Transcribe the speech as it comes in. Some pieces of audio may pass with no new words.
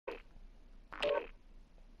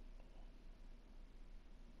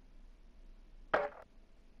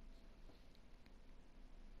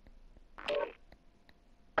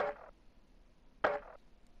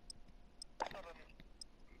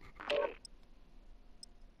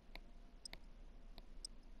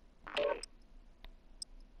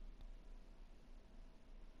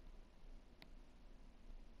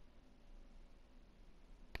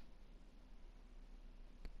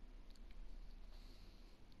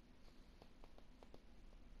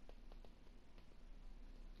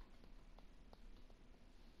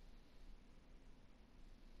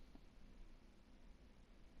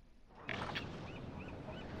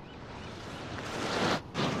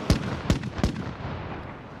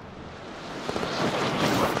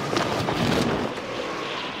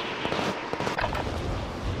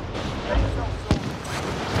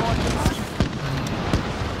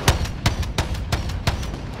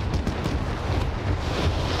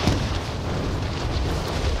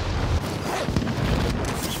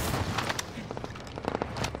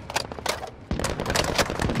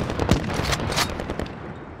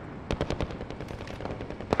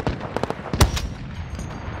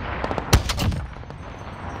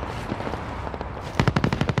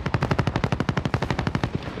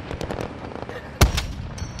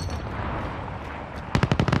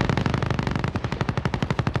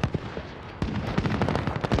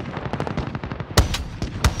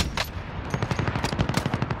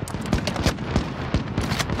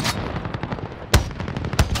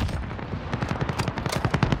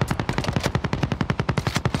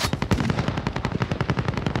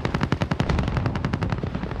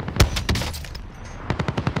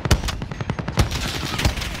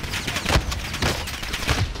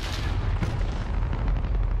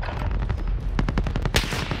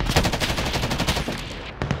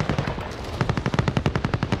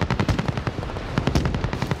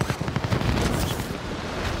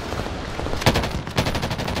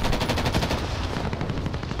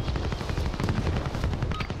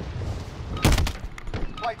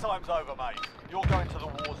time's over, mate. You're going to the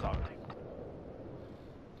war zone.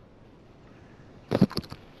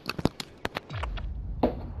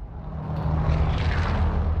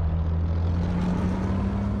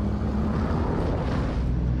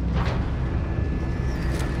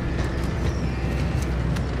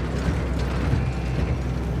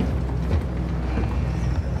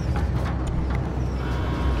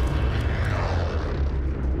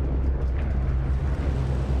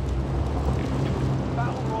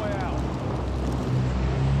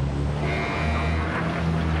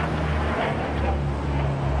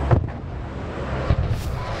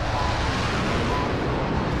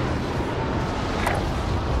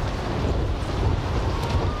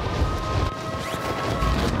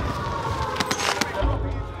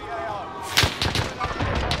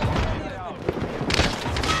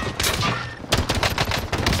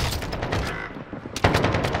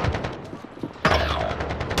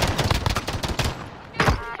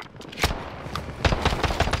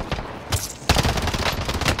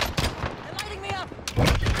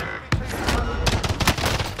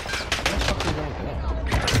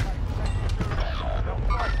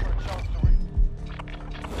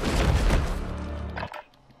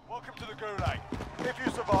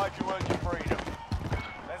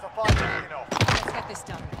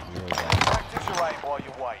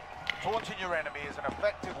 Taunting your enemy is an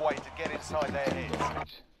effective way to get inside their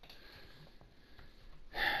heads.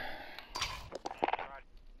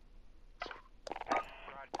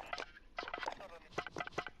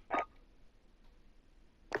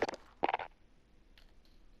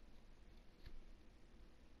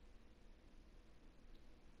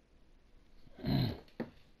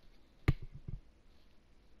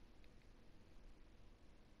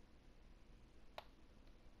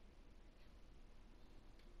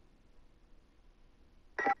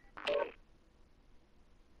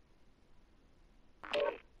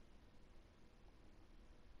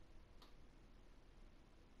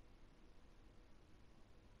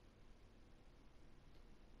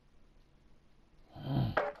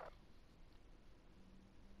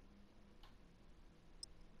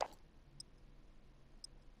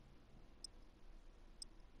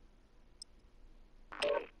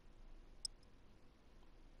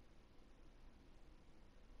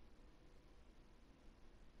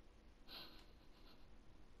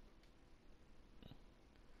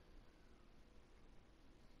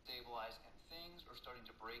 And things are starting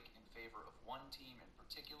to break in favor of one team in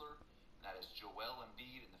particular, and that is Joel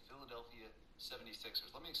Embiid and the Philadelphia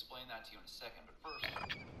 76ers. Let me explain that to you in a second, but first...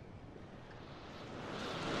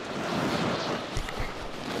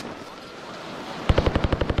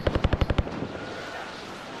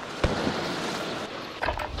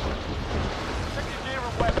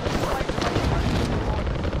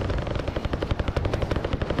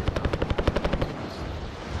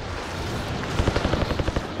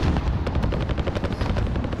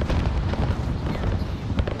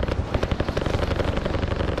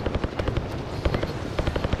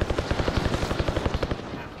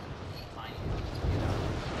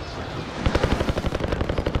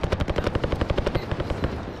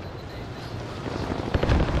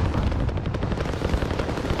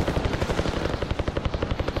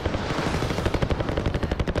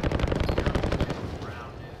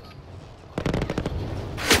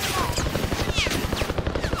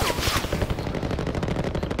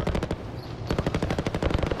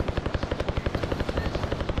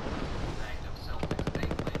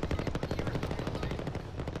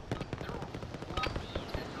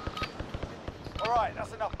 Alright,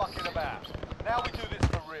 that's enough fucking about. Now we do this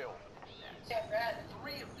for real.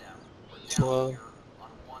 Three of them were down here on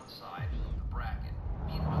one side of the bracket.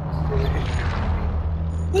 Meanwhile,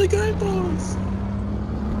 the guy balls.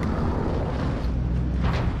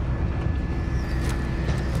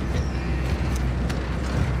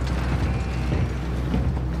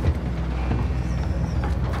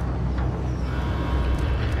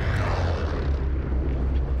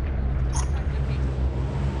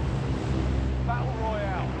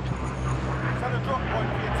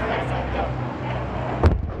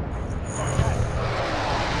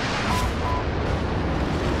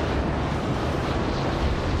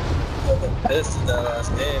 This is that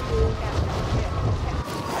last game, bro.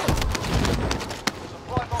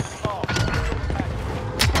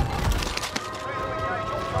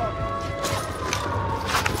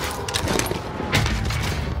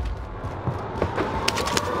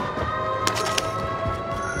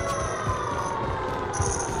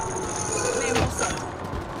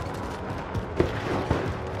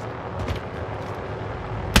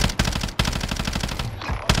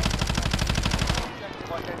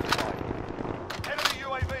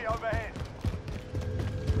 UAV overhead.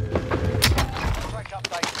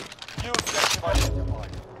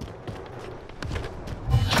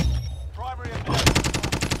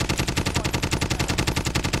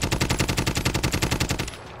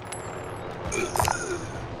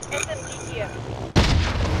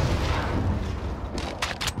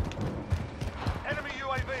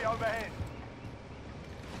 UAV overhead.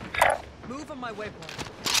 Move on my waypoint.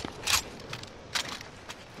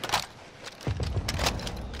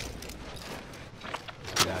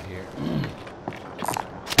 Get out here.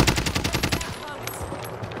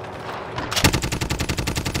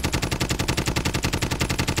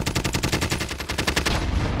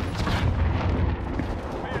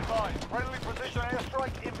 Be advised, friendly precision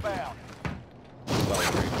airstrike inbound.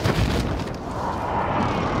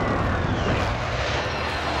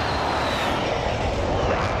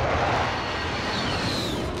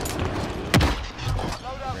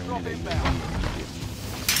 Loadout drop inbound.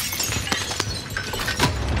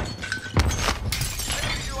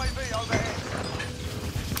 Enemy UAV overhead.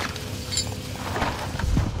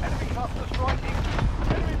 Enemy cluster striking.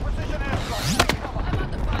 Enemy precision airstrike. Take cover. I'm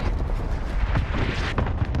under fire.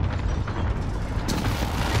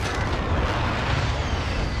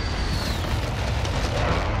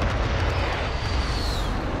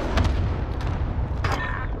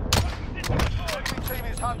 Enemy team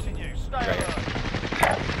is hunting you. Stay alert.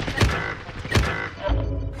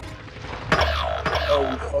 Oh,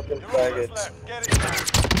 you fucking You're all that's faggots. left. Get it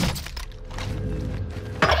done.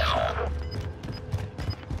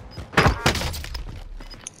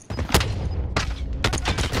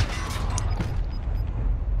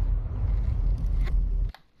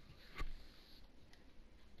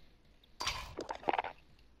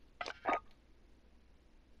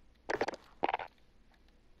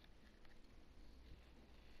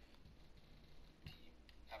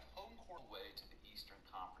 Have home court away to the Eastern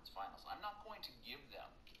Conference Finals. I'm not going to give them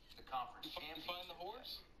the conference championship. Find the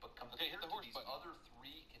horse? But compared Okay, hit the to horse these button. other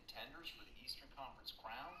three contenders for the Eastern Conference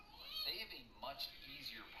crown, they have a much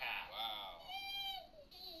easier path. Wow.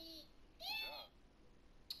 Good job.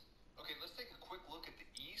 Okay, let's take a quick look at the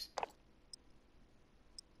East.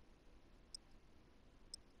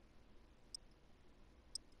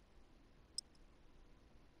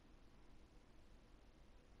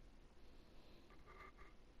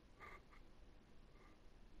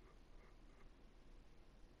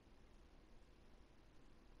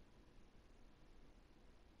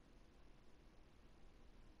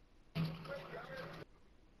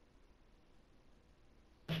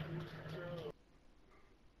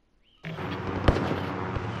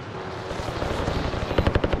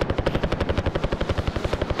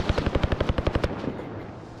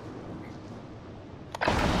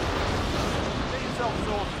 Get yourself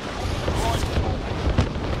sorted.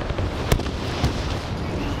 Right.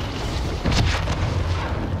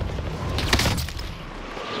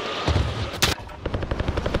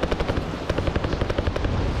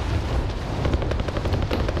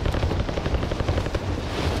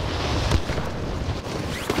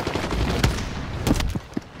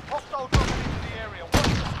 Hostile dropping into the area. Watch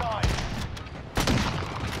the skies.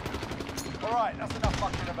 Alright, that's enough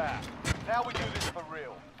fucking about. Now we do this for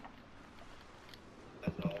real.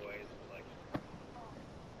 As always, like.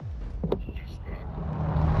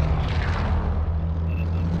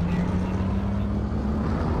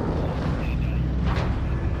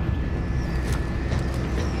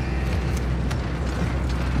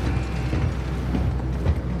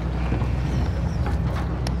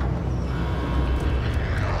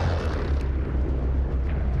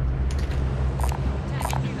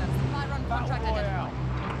 Tagging you. Supply run Battle contract identified.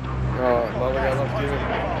 Royale. Mother got left Gas here.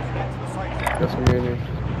 fast. Get to the safe zone. Got some union.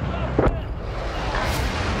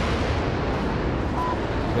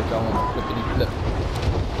 Get y'all on the flippity flip.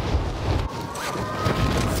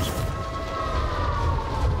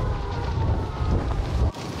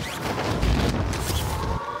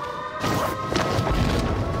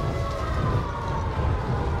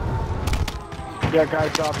 Yeah,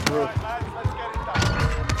 guys off the roof. Alright, lads, let's get it done.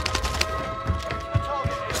 The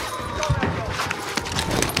target is go now,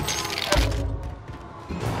 go.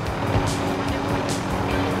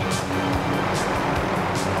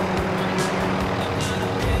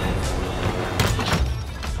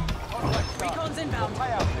 Contact done. Recon's inbound.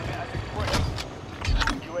 Payout limit has increased.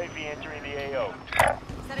 UAV entering the AO.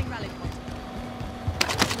 Setting rally point.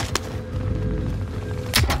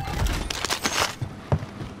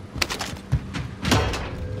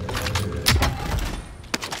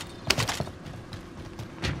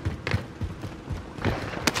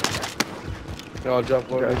 Y'all jump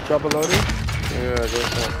loading. Guys, drop a loading? Yeah, go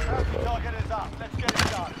for it. Target is up. Let's get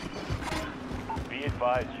it done. Be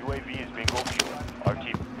advised, UAV is being overfueled.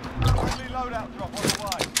 RT. Friendly loadout drop on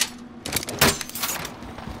the way.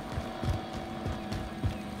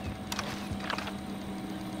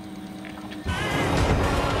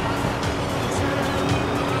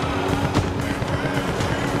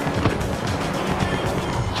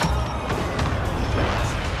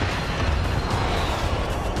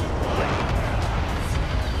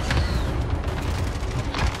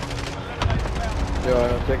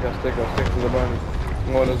 Yeah, take us, stick to the bunny.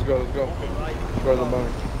 Come on, let's go. Go to the bunny.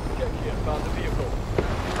 Found the vehicle.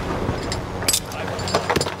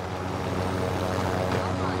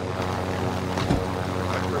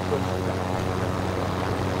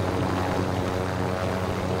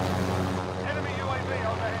 Enemy UAV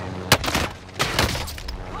overhead.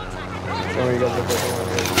 Oh, you guys are fucking on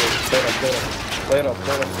here. Play it up,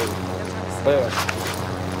 please. Play it up.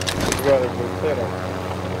 You got it, please. Play it up.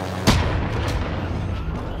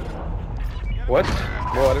 What?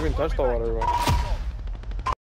 Bro, I didn't even touch the water, bro.